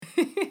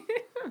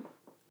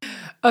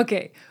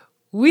Okay,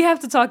 we have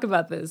to talk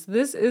about this.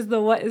 This is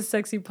the What is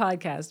Sexy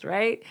podcast,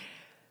 right?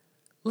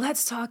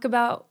 Let's talk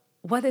about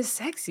what is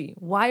sexy.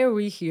 Why are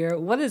we here?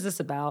 What is this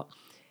about?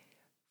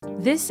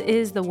 This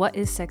is the What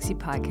is Sexy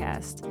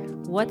podcast.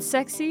 What's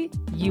sexy?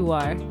 You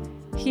are.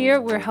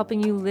 Here, we're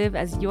helping you live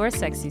as your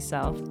sexy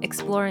self,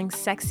 exploring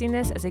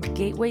sexiness as a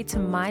gateway to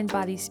mind,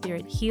 body,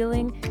 spirit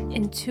healing,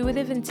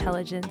 intuitive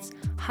intelligence,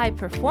 high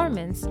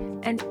performance,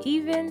 and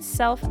even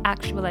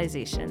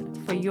self-actualization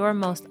for your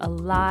most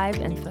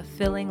alive and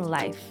fulfilling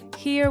life.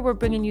 Here, we're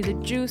bringing you the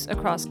juice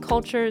across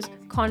cultures,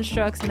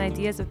 constructs, and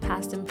ideas of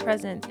past and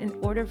present in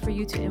order for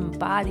you to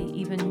embody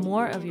even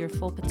more of your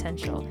full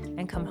potential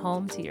and come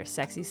home to your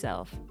sexy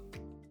self.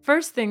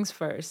 First things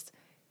first,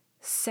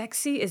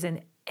 sexy is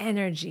an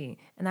energy,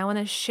 and I want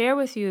to share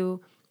with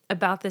you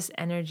about this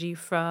energy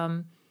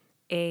from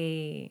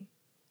a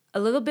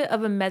little bit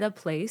of a meta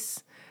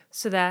place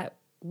so that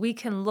we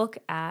can look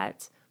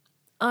at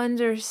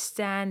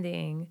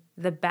understanding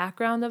the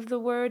background of the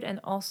word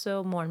and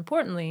also, more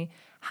importantly,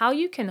 how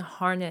you can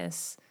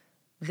harness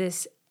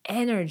this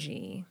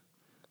energy,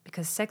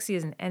 because sexy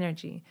is an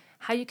energy,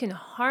 how you can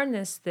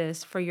harness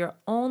this for your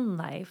own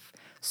life,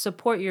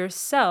 support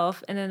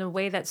yourself, and in a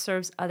way that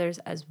serves others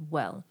as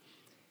well.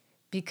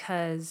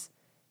 Because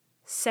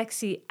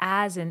sexy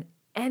as an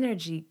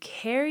energy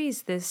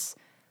carries this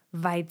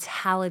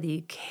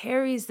vitality,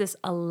 carries this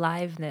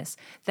aliveness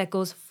that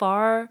goes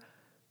far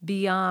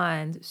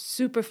beyond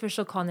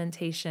superficial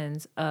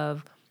connotations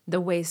of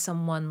the way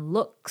someone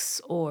looks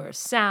or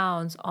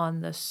sounds on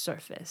the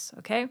surface,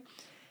 okay?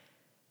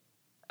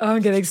 Oh,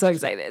 I'm getting so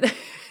excited.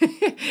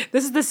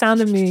 This is the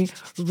sound of me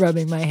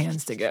rubbing my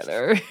hands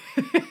together.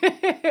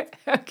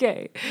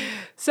 Okay,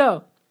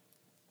 so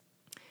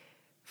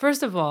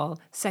first of all,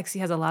 sexy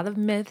has a lot of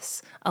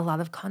myths, a lot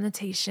of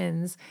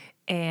connotations,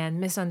 and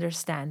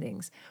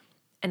misunderstandings.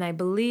 And I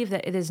believe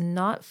that it is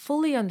not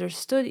fully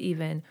understood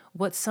even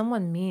what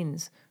someone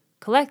means,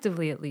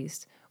 collectively at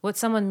least, what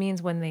someone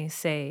means when they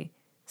say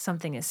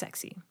something is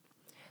sexy.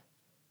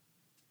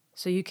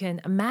 So you can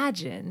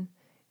imagine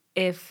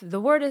if the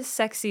word is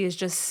sexy is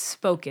just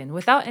spoken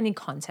without any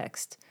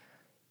context,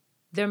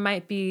 there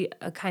might be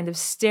a kind of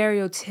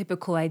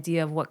stereotypical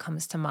idea of what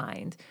comes to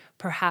mind.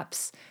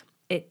 Perhaps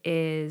it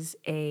is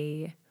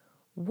a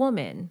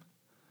woman,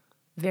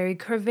 very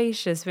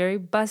curvaceous, very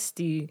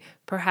busty,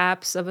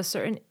 perhaps of a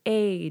certain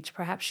age.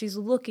 Perhaps she's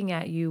looking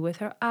at you with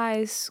her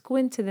eyes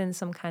squinted in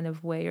some kind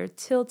of way or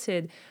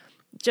tilted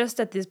just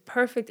at this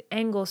perfect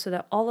angle so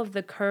that all of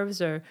the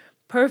curves are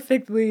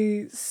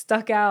perfectly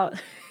stuck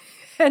out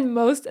and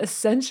most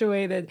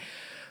accentuated.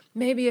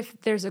 Maybe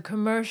if there's a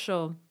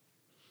commercial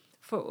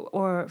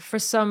for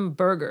some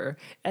burger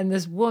and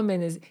this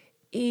woman is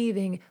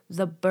eating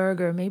the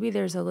burger, maybe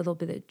there's a little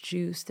bit of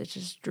juice that's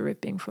just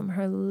dripping from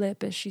her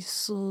lip as she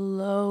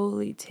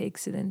slowly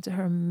takes it into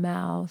her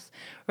mouth,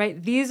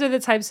 right? These are the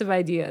types of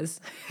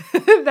ideas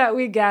that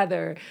we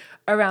gather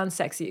around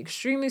sexy,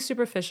 extremely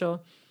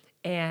superficial,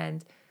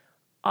 and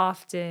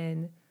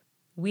often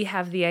we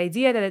have the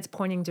idea that it's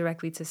pointing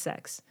directly to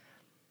sex.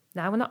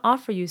 Now I want to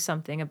offer you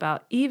something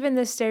about even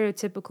the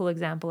stereotypical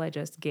example I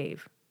just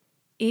gave.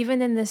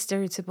 Even in this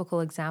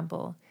stereotypical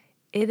example,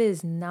 it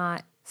is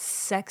not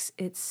sex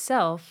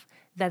itself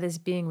that is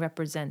being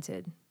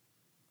represented.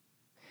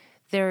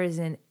 There is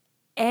an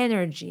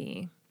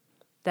energy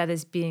that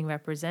is being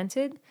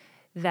represented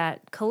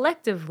that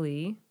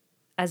collectively,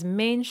 as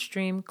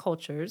mainstream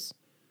cultures,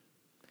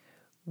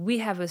 we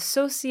have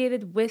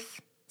associated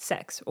with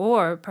sex,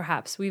 or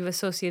perhaps we've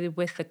associated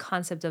with the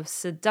concept of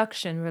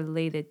seduction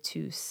related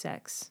to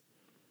sex.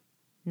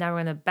 Now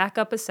we're going to back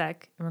up a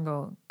sec and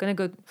we're going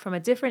to go from a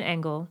different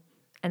angle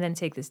and then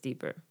take this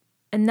deeper.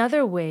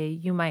 Another way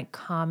you might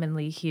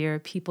commonly hear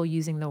people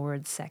using the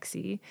word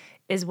sexy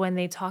is when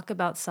they talk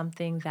about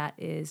something that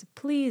is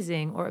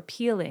pleasing or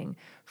appealing.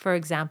 For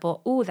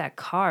example, "Ooh, that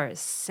car is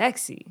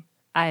sexy."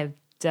 I have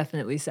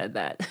definitely said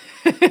that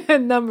a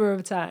number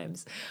of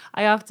times.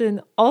 I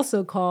often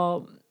also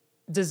call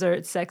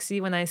desserts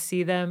sexy when I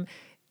see them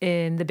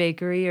in the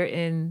bakery or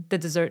in the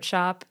dessert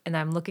shop and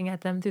I'm looking at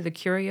them through the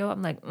curio.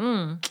 I'm like,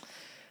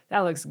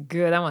 that looks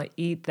good. I want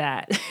to eat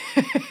that.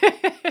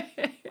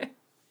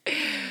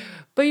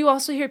 But you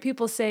also hear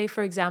people say,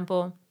 for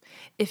example,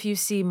 if you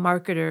see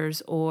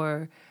marketers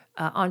or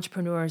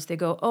entrepreneurs, they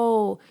go,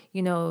 "Oh,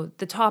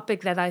 the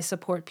topic that I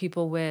support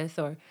people with,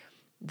 or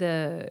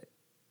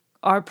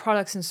our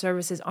products and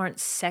services aren't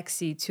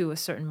sexy to a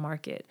certain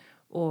market,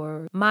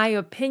 or my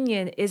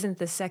opinion isn't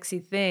the sexy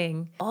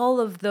thing." All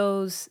of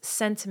those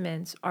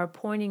sentiments are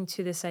pointing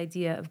to this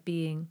idea of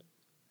being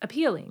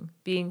appealing,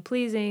 being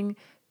pleasing,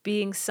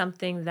 being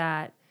something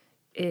that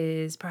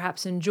is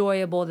perhaps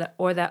enjoyable,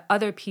 or that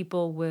other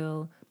people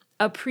will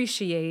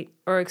appreciate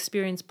or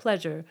experience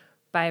pleasure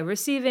by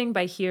receiving,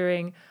 by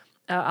hearing.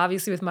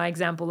 Obviously, with my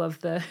example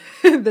of the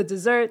the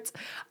dessert,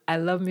 I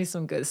love me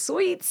some good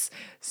sweets.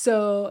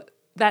 So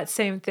that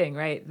same thing,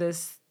 right?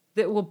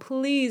 That will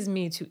please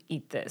me to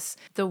eat this.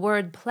 The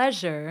word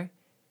pleasure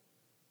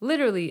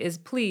literally is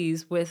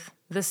pleased with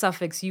the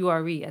suffix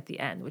ure at the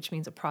end, which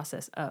means a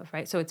process of,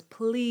 right? So it's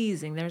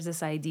pleasing. There's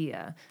this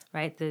idea,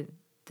 right,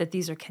 that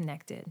these are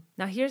connected.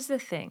 Now, here's the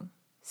thing.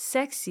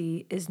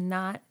 Sexy is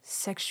not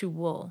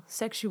sexual.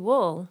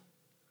 Sexual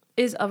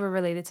is other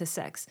related to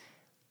sex.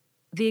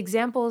 The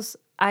examples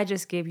I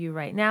just gave you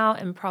right now,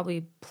 and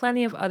probably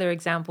plenty of other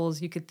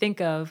examples you could think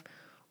of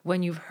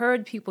when you've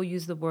heard people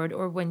use the word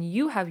or when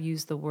you have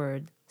used the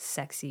word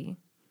sexy,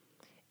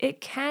 it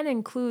can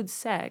include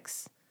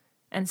sex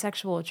and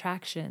sexual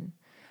attraction,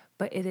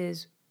 but it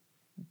is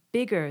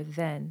bigger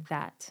than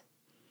that.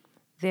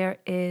 There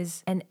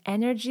is an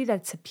energy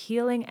that's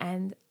appealing,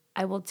 and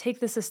I will take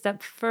this a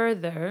step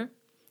further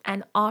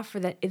and offer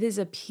that it is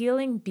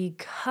appealing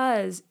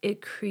because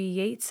it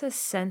creates a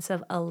sense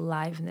of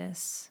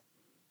aliveness.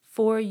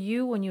 For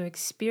you, when you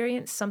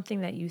experience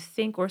something that you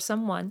think, or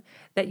someone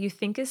that you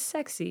think is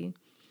sexy,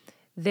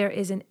 there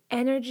is an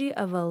energy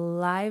of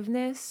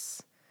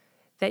aliveness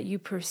that you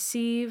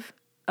perceive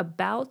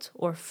about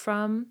or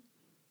from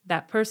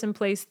that person,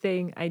 place,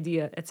 thing,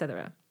 idea,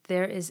 etc.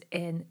 There is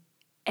an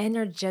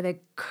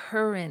energetic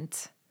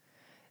current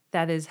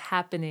that is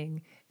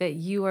happening that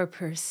you are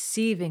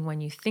perceiving when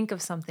you think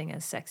of something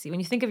as sexy. When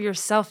you think of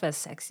yourself as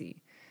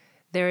sexy,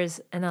 there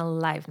is an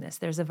aliveness,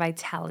 there's a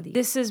vitality.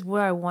 This is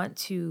where I want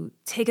to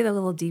take it a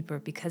little deeper,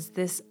 because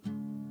this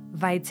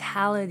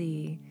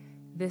vitality,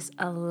 this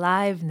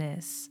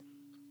aliveness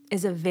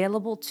is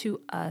available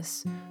to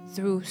us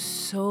through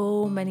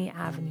so many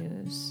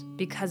avenues,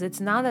 because it's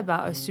not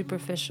about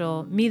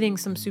meeting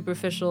some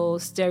superficial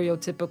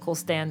stereotypical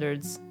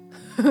standards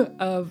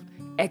of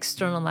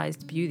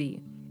externalized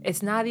beauty.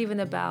 It's not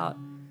even about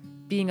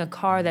being a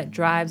car that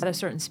drives at a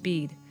certain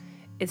speed.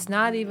 It's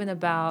not even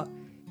about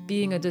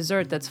being a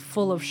dessert that's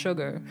full of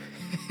sugar.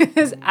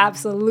 It's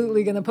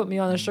absolutely going to put me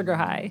on a sugar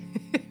high,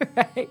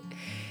 right?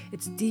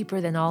 It's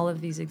deeper than all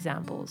of these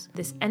examples.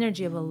 This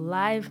energy of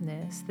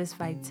aliveness, this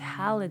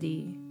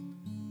vitality,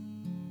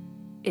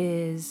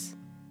 is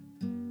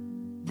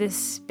this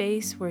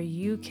space where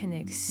you can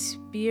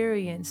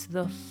experience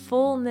the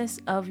fullness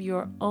of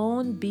your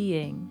own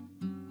being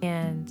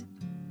and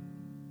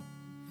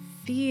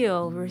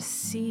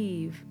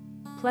receive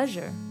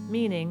pleasure,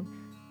 meaning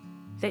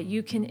that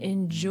you can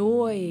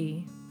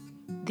enjoy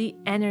the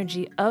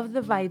energy of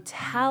the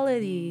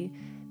vitality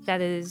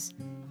that is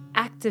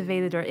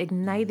activated or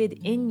ignited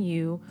in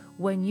you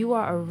when you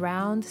are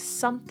around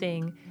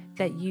something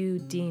that you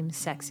deem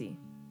sexy.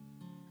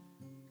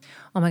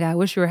 Oh my God, I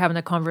wish we were having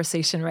a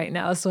conversation right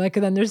now so I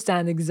could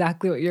understand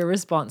exactly what your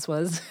response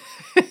was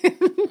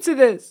to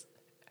this.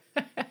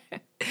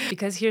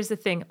 Because here's the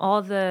thing,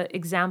 all the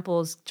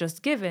examples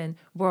just given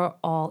were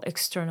all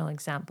external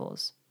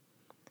examples.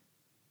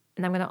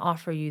 And I'm going to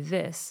offer you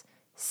this.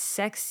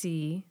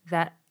 Sexy,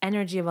 that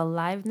energy of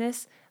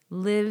aliveness,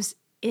 lives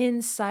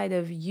inside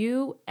of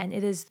you, and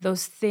it is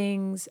those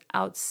things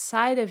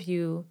outside of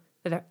you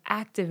that are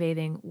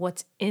activating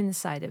what's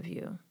inside of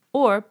you.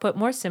 Or, put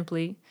more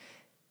simply,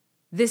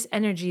 this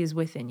energy is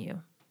within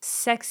you.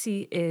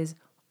 Sexy is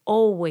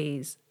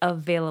always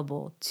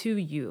available to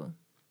you,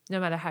 no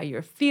matter how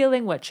you're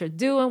feeling, what you're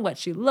doing,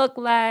 what you look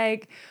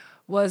like,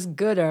 what's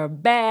good or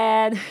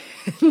bad,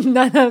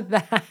 none of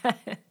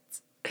that.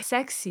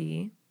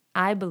 Sexy,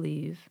 I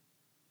believe,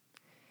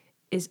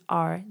 is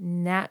our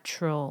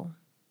natural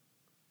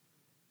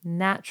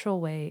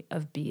way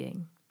of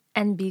being.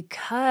 And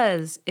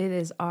because it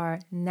is our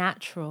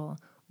natural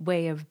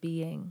way of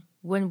being,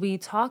 when we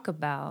talk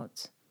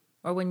about,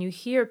 or when you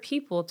hear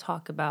people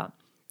talk about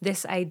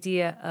this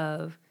idea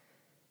of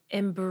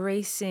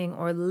embracing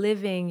or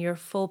living your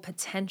full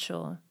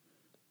potential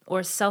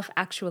or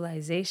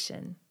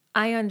self-actualization,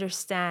 I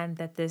understand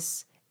that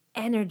this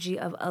energy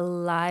of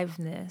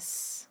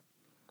aliveness,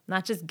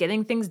 not just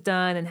getting things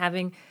done and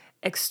having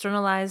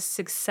externalized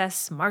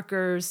success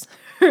markers,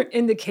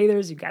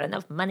 indicators, you got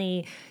enough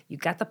money, you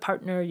got the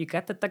partner, you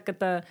got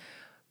the,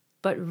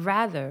 but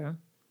rather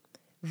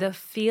the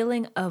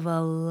feeling of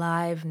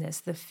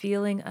aliveness, the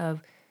feeling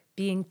of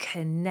being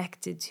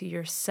connected to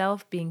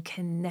yourself, being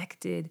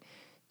connected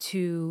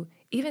to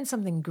even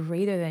something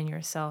greater than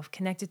yourself,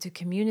 connected to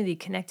community,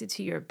 connected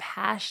to your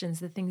passions,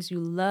 the things you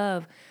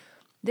love.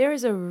 There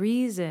is a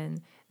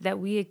reason that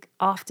we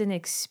often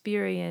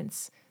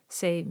experience,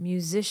 say,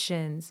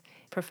 musicians,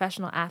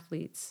 professional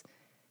athletes,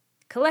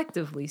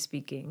 collectively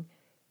speaking,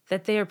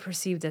 that they are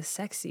perceived as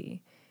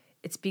sexy.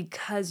 It's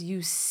because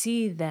you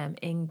see them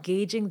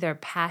engaging their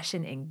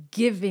passion and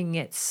giving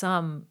it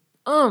some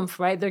oomph,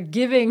 right? They're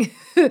giving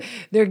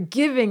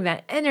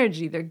that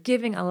energy, they're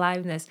giving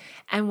aliveness.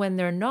 And when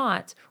they're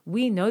not,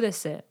 we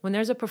notice it. When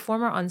there's a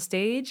performer on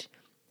stage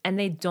and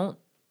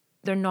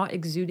they're not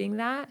exuding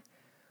that,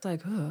 it's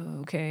like,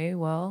 oh, okay,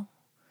 well,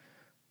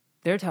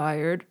 they're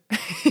tired.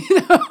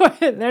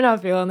 They're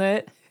not feeling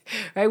it,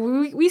 right?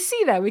 We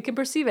see that, we can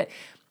perceive it.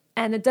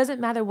 And it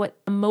doesn't matter what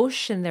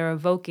emotion they're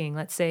evoking.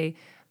 Let's say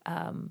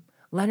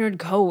Leonard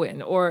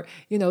Cohen or,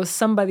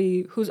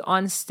 somebody who's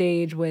on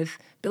stage with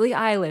Billie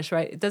Eilish,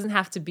 right? It doesn't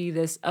have to be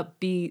this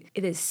upbeat.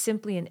 It is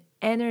simply an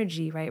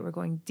energy, right? We're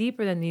going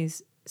deeper than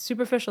these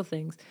superficial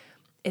things.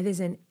 It is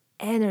an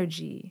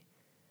energy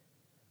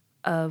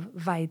of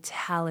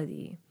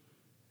vitality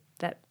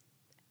that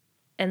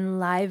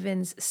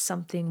enlivens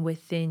something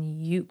within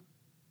you.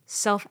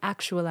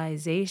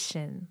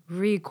 Self-actualization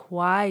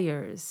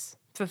requires,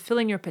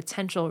 fulfilling your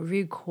potential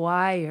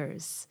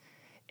requires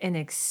an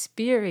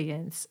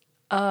experience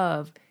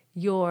of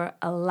your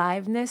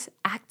aliveness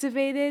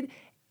activated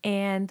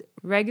and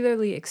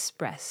regularly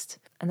expressed.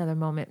 Another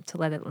moment to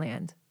let it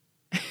land.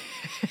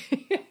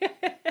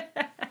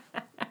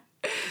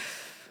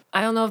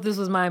 I don't know if this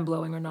was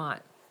mind-blowing or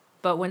not,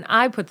 but when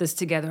I put this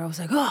together, I was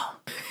like, oh,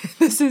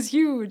 this is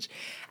huge.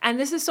 And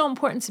this is so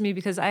important to me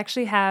because I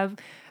actually have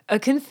a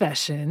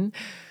confession.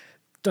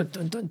 Dun,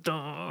 dun, dun,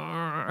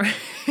 dun.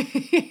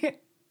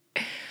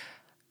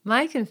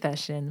 My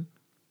confession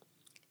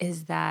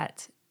is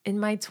that in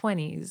my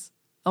 20s,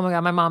 oh my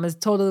God, my mom is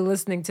totally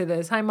listening to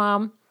this. Hi,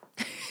 Mom.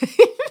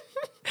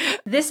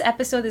 This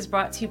episode is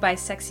brought to you by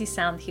Sexy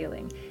Sound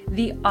Healing,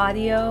 the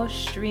audio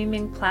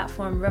streaming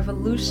platform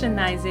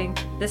revolutionizing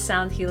the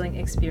sound healing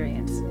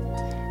experience.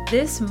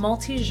 This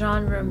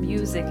multi-genre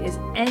music is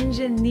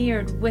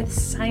engineered with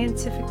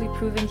scientifically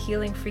proven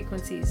healing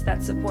frequencies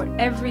that support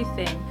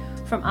everything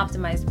from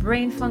optimized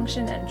brain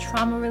function and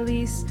trauma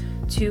release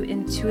to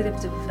intuitive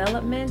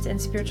development and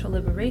spiritual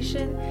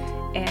liberation,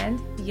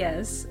 and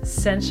yes,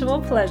 sensual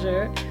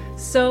pleasure,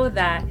 so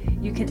that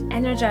you can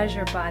energize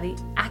your body,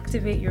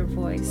 activate your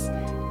voice,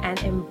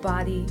 and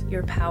embody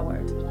your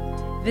power.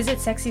 Visit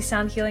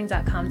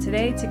sexysoundhealing.com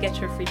today to get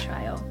your free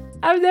trial.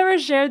 I've never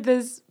shared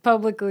this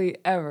publicly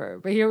ever,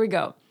 but here we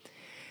go.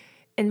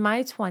 In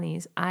my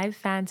 20s, I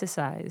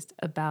fantasized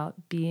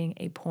about being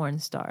a porn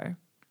star.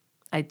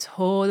 I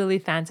totally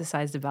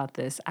fantasized about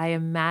this. I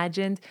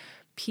imagined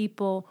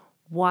people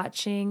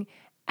watching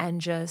and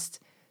just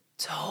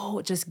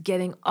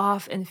getting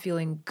off and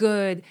feeling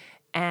good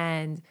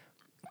and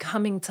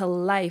coming to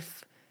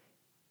life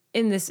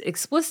in this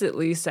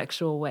explicitly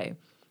sexual way.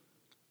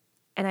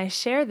 And I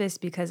share this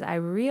because I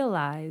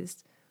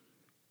realized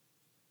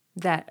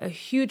that a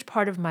huge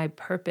part of my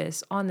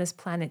purpose on this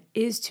planet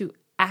is to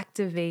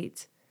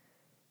activate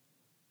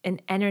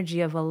an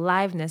energy of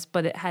aliveness,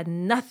 but it had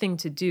nothing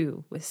to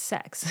do with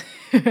sex,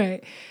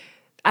 right?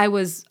 I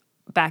was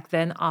back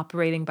then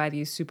operating by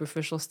these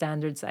superficial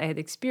standards I had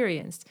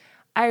experienced.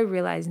 I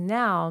realize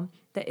now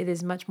that it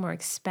is much more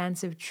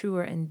expansive,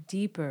 truer, and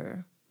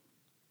deeper,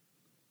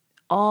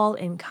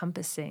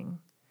 all-encompassing.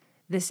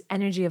 This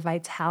energy of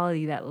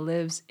vitality that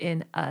lives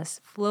in us,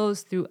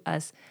 flows through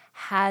us,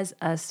 has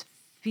us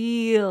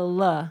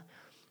feel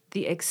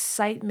the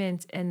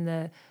excitement and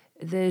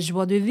the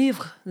joie de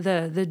vivre,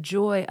 the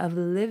joy of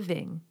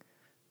living,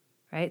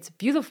 right? It's a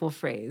beautiful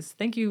phrase.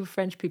 Thank you,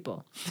 French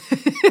people,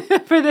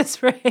 for this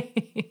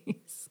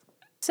phrase.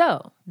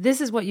 So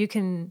this is what you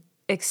can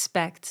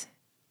expect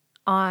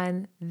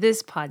on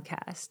this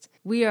podcast.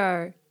 We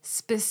are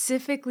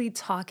specifically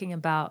talking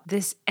about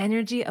this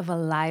energy of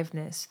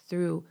aliveness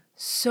through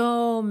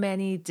so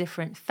many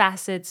different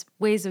facets,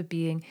 ways of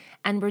being,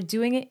 and we're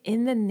doing it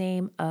in the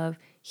name of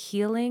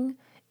healing,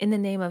 in the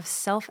name of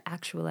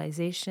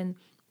self-actualization,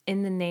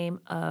 in the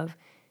name of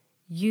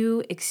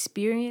you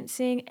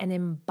experiencing and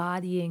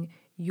embodying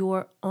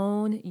your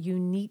own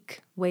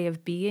unique way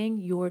of being,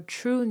 your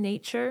true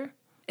nature.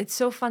 It's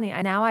so funny.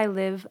 Now I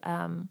live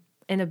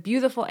in a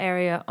beautiful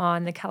area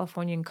on the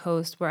Californian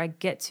coast where I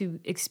get to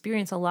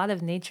experience a lot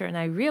of nature, and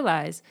I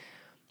realize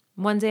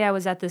one day I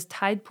was at this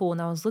tide pool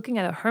and I was looking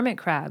at a hermit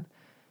crab.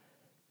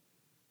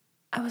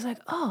 I was like,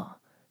 oh,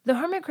 the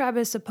hermit crab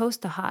is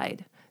supposed to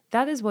hide.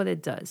 That is what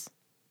it does.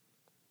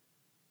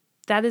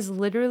 That is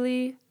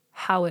literally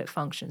how it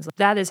functions.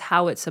 That is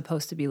how it's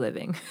supposed to be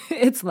living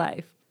its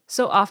life.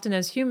 So often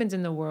as humans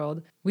in the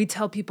world, we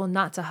tell people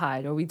not to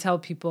hide, or we tell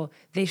people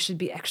they should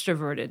be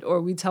extroverted,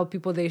 or we tell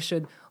people they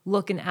should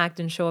look and act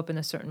and show up in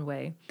a certain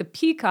way. The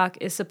peacock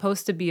is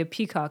supposed to be a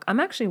peacock.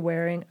 I'm actually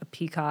wearing a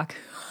peacock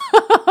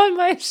on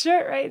my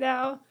shirt right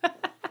now.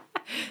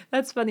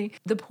 That's funny.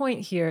 The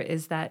point here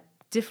is that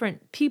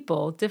different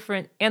people,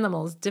 different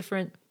animals,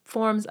 different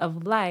forms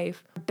of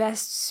life are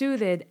best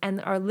suited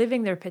and are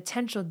living their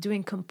potential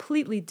doing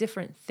completely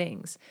different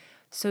things.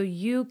 So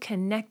you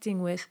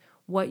connecting with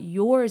what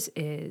yours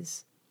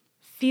is,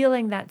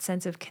 feeling that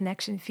sense of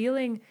connection,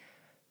 feeling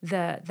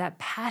that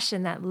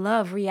passion, that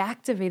love,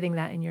 reactivating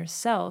that in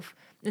yourself.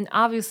 And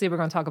obviously we're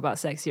going to talk about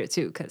sex here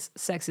too, because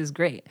sex is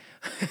great.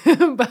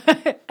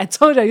 But I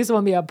told you I used to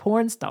want to be a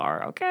porn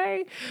star,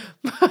 okay?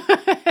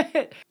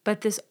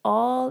 But this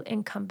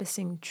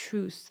all-encompassing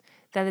truth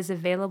that is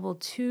available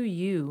to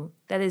you,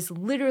 that is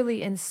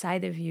literally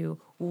inside of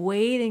you,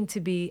 waiting to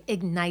be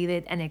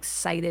ignited and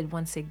excited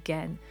once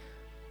again.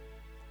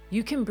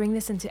 You can bring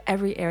this into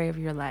every area of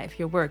your life,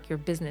 your work, your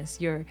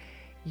business,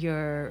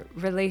 your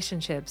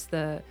relationships,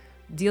 the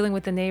dealing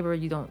with the neighbor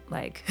you don't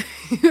like,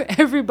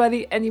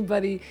 everybody,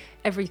 anybody,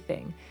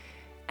 everything.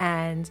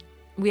 And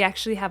we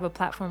actually have a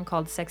platform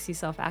called Sexy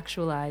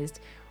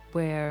Self-Actualized,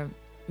 where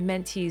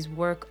mentees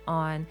work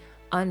on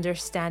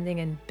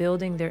understanding and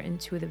building their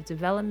intuitive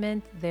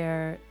development,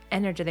 their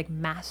energetic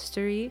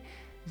mastery,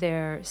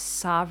 their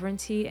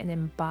sovereignty and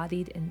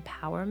embodied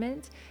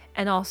empowerment,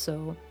 and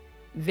also,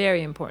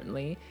 very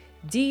importantly,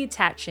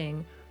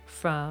 detaching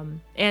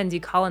from and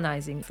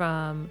decolonizing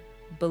from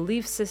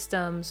belief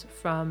systems,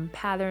 from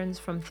patterns,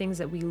 from things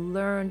that we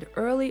learned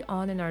early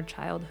on in our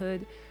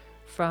childhood,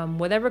 from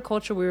whatever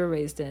culture we were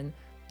raised in,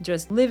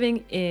 just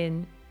living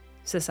in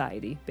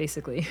society,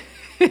 basically,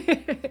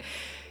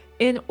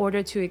 in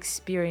order to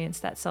experience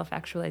that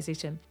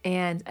self-actualization.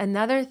 And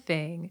another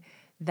thing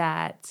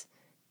that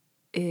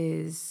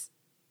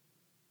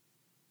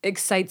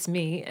excites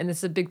me, and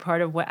it's a big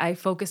part of what I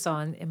focus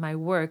on in my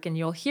work, and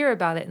you'll hear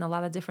about it in a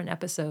lot of different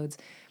episodes,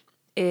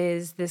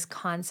 is this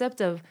concept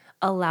of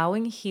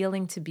allowing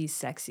healing to be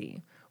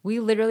sexy. We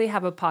literally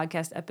have a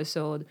podcast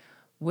episode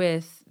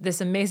with this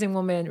amazing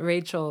woman,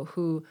 Rachel,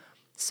 who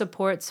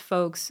supports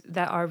folks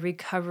that are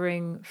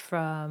recovering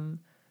from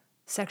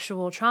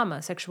sexual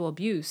trauma, sexual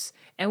abuse.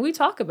 And we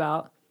talk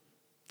about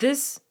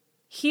this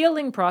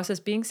healing process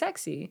being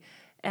sexy.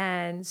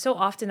 And so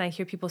often I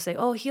hear people say,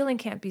 oh, healing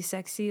can't be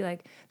sexy.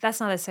 Like, that's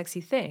not a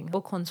sexy thing.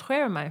 Au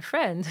contraire, my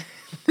friend,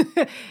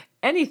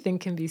 anything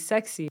can be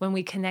sexy when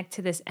we connect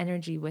to this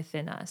energy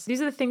within us.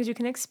 These are the things you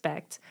can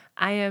expect.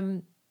 I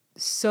am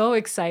so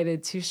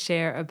excited to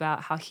share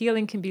about how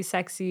healing can be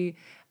sexy.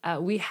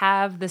 We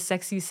have the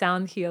Sexy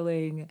Sound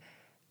Healing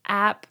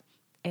app,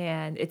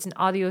 and it's an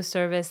audio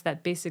service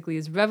that basically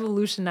is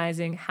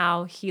revolutionizing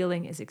how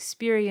healing is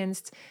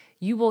experienced.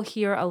 You will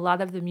hear a lot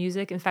of the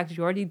music. In fact,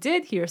 you already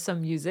did hear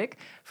some music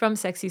from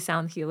Sexy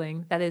Sound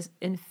Healing that is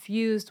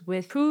infused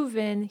with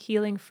proven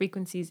healing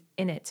frequencies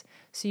in it.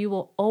 So you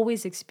will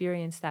always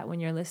experience that when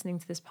you're listening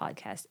to this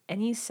podcast.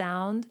 Any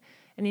sound,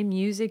 any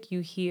music you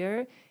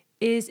hear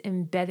is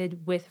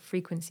embedded with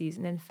frequencies.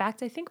 And in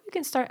fact, I think we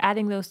can start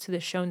adding those to the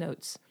show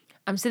notes.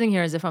 I'm sitting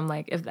here as if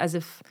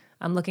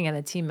I'm looking at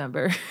a team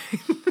member.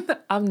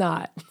 I'm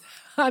not.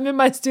 I'm in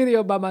my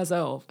studio by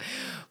myself.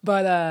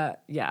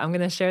 But yeah, I'm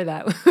going to share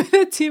that with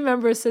a team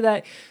member so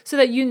that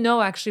you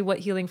know actually what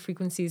healing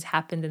frequencies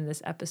happened in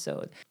this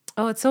episode.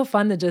 Oh, it's so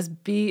fun to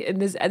just be in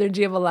this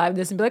energy of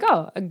aliveness and be like,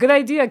 oh, a good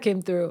idea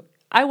came through.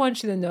 I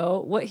want you to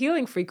know what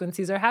healing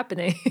frequencies are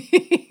happening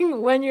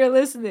when you're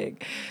listening.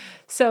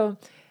 So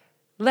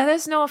let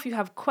us know if you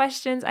have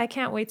questions. I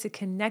can't wait to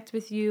connect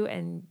with you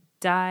and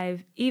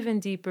dive even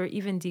deeper,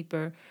 even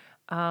deeper.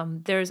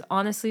 There's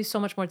honestly so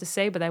much more to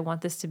say, but I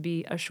want this to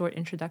be a short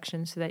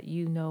introduction so that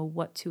you know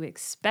what to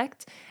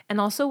expect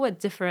and also what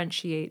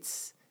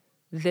differentiates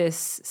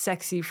this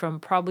sexy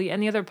from probably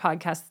any other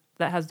podcast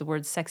that has the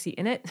word sexy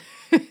in it.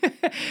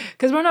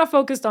 Because we're not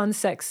focused on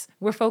sex.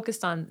 We're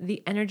focused on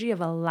the energy of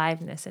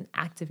aliveness and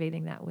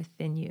activating that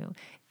within you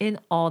in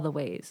all the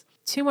ways.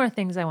 2 more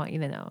things I want you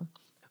to know.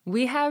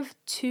 We have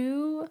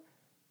 2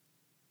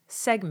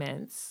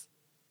 segments.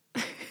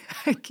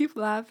 I keep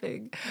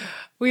laughing.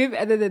 We've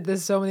edited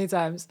this so many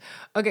times.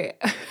 Okay.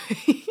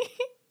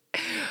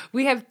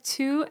 We have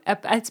 2,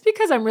 it's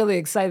because I'm really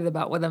excited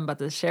about what I'm about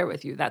to share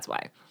with you. That's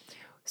why.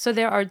 So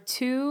there are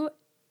 2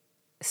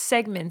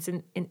 segments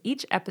in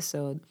each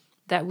episode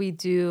that we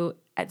do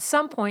at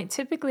some point,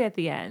 typically at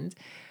the end.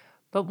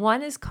 But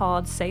one is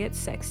called Say It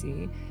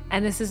Sexy.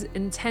 And this is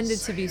intended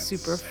to be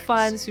super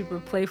fun, super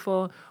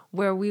playful,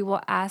 where we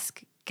will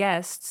ask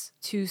guests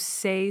to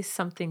say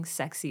something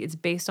sexy. It's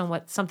based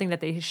on something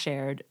that they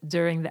shared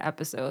during the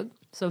episode.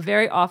 So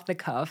very off the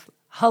cuff,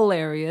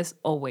 hilarious,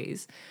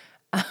 always.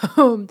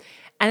 And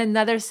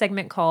another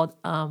segment called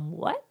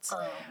What?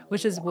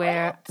 Which is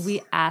where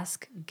we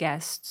ask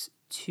guests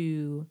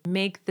to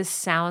make the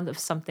sound of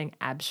something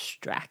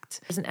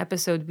abstract. There's an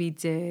episode we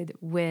did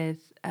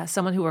with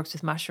someone who works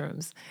with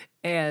mushrooms.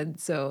 And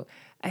so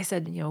I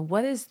said,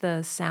 what is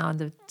the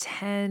sound of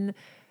 10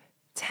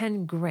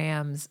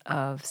 grams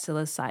of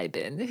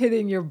psilocybin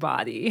hitting your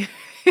body?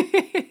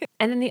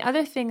 And then the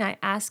other thing I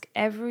ask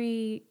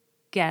every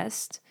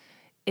guest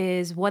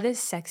is, what does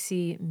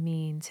sexy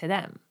mean to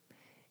them?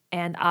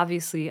 And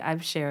obviously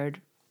I've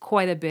shared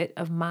quite a bit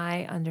of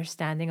my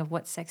understanding of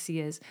what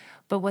sexy is.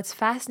 But what's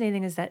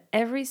fascinating is that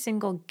every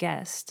single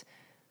guest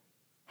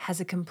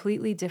has a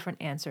completely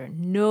different answer.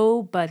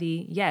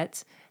 Nobody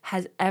yet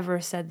has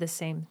ever said the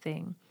same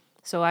thing.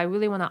 So I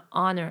really want to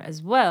honor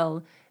as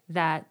well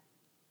that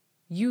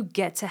you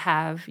get to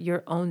have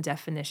your own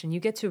definition. You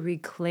get to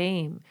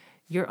reclaim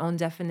your own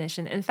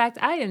definition. In fact,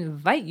 I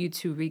invite you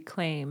to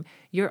reclaim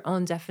your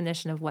own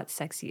definition of what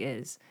sexy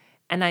is.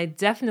 And I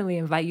definitely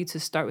invite you to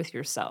start with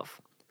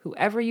yourself.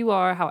 Whoever you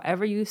are,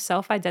 however you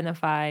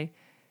self-identify,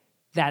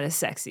 that is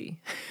sexy.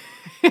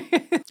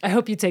 I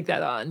hope you take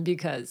that on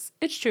because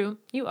it's true.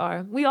 You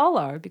are. We all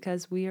are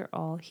because we are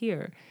all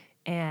here.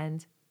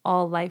 And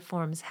all life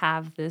forms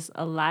have this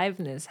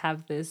aliveness,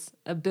 have this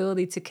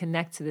ability to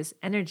connect to this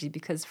energy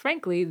because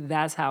frankly,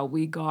 that's how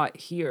we got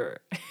here.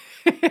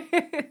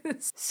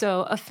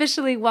 So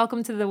officially,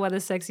 welcome to the What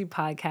is Sexy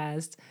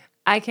podcast.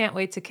 I can't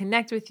wait to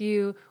connect with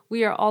you.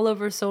 We are all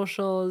over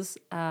socials.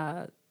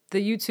 The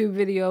YouTube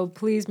video,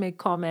 please make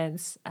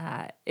comments.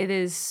 It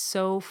is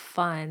so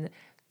fun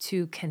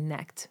to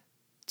connect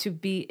to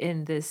be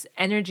in this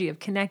energy of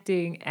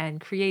connecting and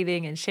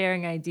creating and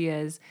sharing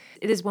ideas.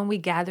 It is when we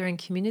gather in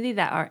community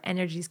that our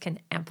energies can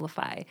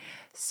amplify.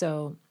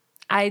 So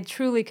I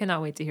truly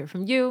cannot wait to hear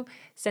from you.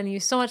 Sending you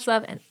so much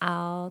love, and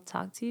I'll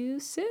talk to you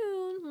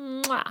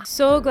soon. Mwah.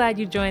 So glad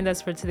you joined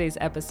us for today's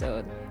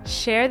episode.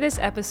 Share this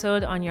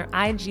episode on your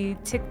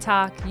IG,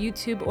 TikTok,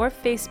 YouTube, or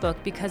Facebook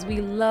because we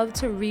love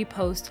to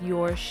repost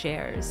your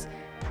shares.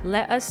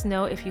 Let us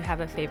know if you have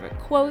a favorite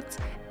quote,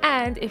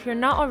 and if you're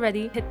not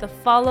already, hit the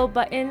follow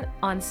button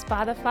on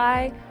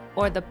Spotify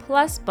or the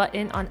plus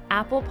button on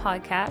Apple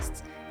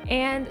Podcasts,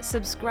 and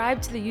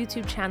subscribe to the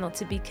YouTube channel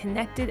to be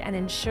connected and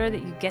ensure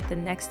that you get the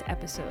next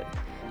episode.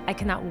 I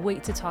cannot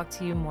wait to talk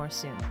to you more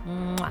soon.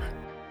 Mwah.